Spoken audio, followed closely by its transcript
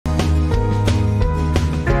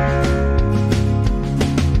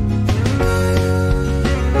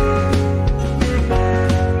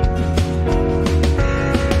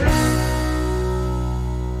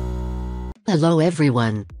Hello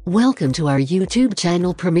everyone, welcome to our YouTube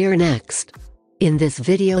channel Premiere Next. In this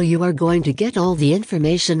video you are going to get all the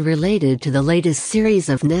information related to the latest series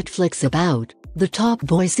of Netflix about The Top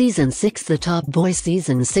Boy Season 6. The Top Boy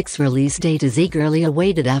Season 6 release date is eagerly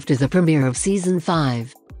awaited after the premiere of Season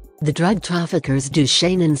 5. The drug traffickers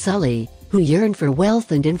Dushane and Sully, who yearn for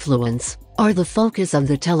wealth and influence, are the focus of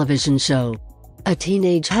the television show. A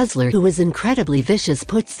teenage hustler who is incredibly vicious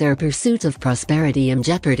puts their pursuit of prosperity in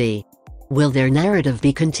jeopardy. Will their narrative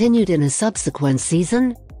be continued in a subsequent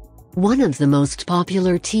season? One of the most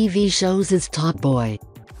popular TV shows is Top Boy.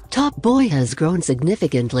 Top Boy has grown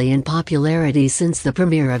significantly in popularity since the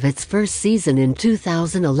premiere of its first season in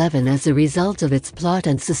 2011 as a result of its plot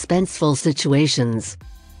and suspenseful situations.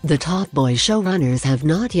 The Top Boy showrunners have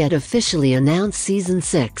not yet officially announced Season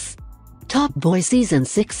 6. Top Boy Season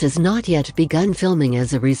 6 has not yet begun filming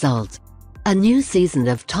as a result. A new season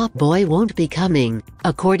of Top Boy won't be coming,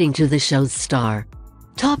 according to the show's star.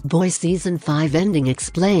 Top Boy Season 5 ending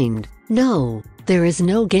explained, "No, there is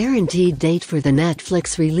no guaranteed date for the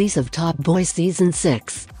Netflix release of Top Boy Season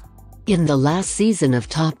 6. In the last season of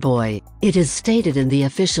Top Boy, it is stated in the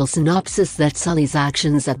official synopsis that Sully's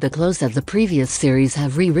actions at the close of the previous series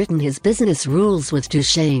have rewritten his business rules with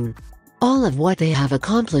Dushane. All of what they have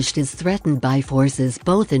accomplished is threatened by forces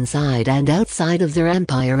both inside and outside of their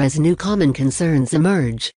empire as new common concerns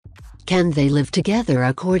emerge. Can they live together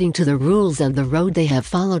according to the rules of the road they have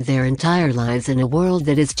followed their entire lives in a world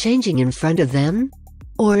that is changing in front of them?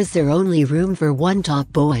 Or is there only room for one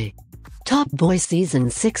Top Boy?" Top Boy Season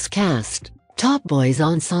 6 cast. Top Boy's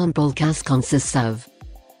ensemble cast consists of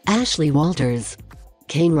Ashley Walters,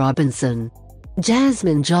 Kane Robinson,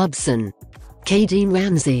 Jasmine Jobson, Kadeen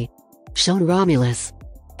Ramsey, Sean Romulus,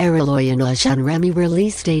 Ariloy and Ashan Remy.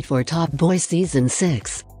 Release date for Top Boy Season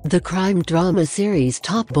 6. The crime drama series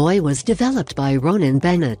Top Boy was developed by Ronan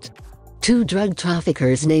Bennett. Two drug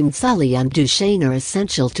traffickers named Sully and Dushane are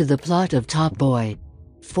essential to the plot of Top Boy.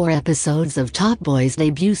 4 episodes of Top Boy's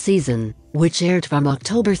debut season, which aired from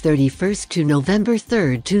October 31st to November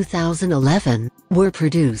 3rd, 2011, were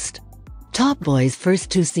produced. Top Boy's first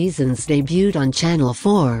 2 seasons debuted on Channel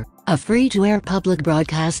 4, a free-to-air public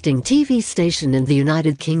broadcasting TV station in the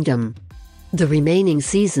United Kingdom. The remaining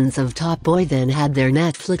seasons of Top Boy then had their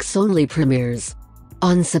Netflix-only premieres.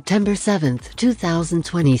 On September 7,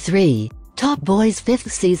 2023, Top Boy's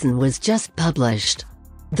 5th season was just published.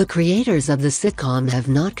 The creators of the sitcom have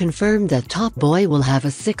not confirmed that Top Boy will have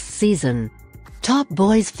a 6th season. Top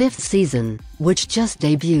Boy's 5th season, which just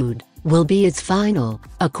debuted, will be its final,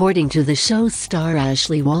 according to the show's star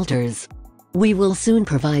Ashley Walters. We will soon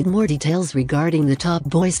provide more details regarding the Top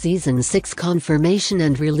Boy Season 6 confirmation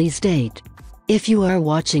and release date. If you are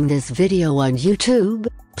watching this video on YouTube,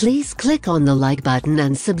 please click on the like button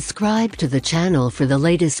and subscribe to the channel for the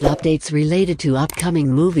latest updates related to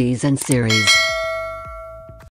upcoming movies and series.